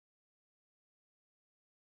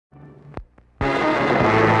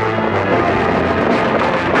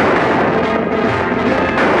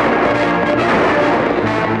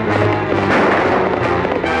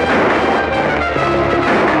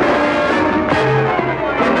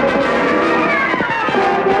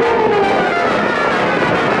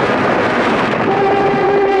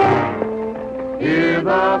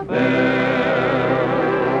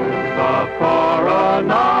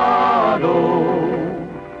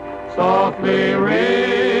softly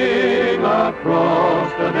ring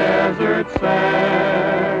across the desert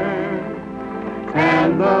sand,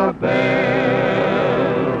 and the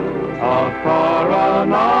bells of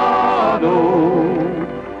Coronado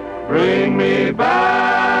bring me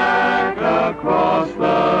back across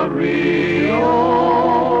the Rio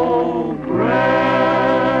Grande.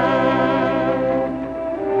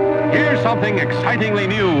 Here's something excitingly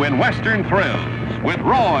new in Western thrills, with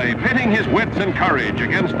Roy pitting his wits and courage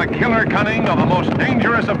against the killer cunning of the most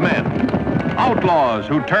dangerous of men, outlaws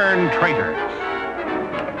who turn traitors.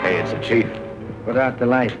 Hey, it's the chief. Put out the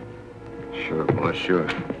light. Sure, boss, sure.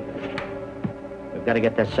 We've got to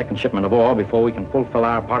get that second shipment of ore before we can fulfill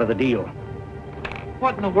our part of the deal.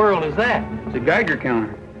 What in the world is that? It's a Geiger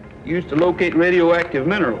counter, used to locate radioactive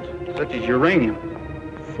minerals, such as uranium.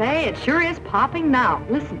 Say, it sure is popping now.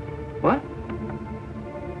 Listen. What?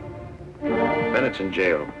 Bennett's in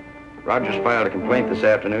jail. Rogers filed a complaint this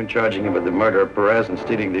afternoon charging him with the murder of Perez and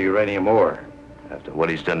stealing the uranium ore. After what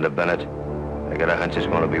he's done to Bennett, I got a hunch there's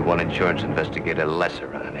going to be one insurance investigator less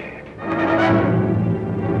around here.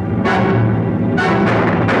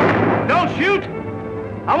 Don't shoot!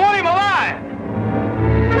 I want him alive!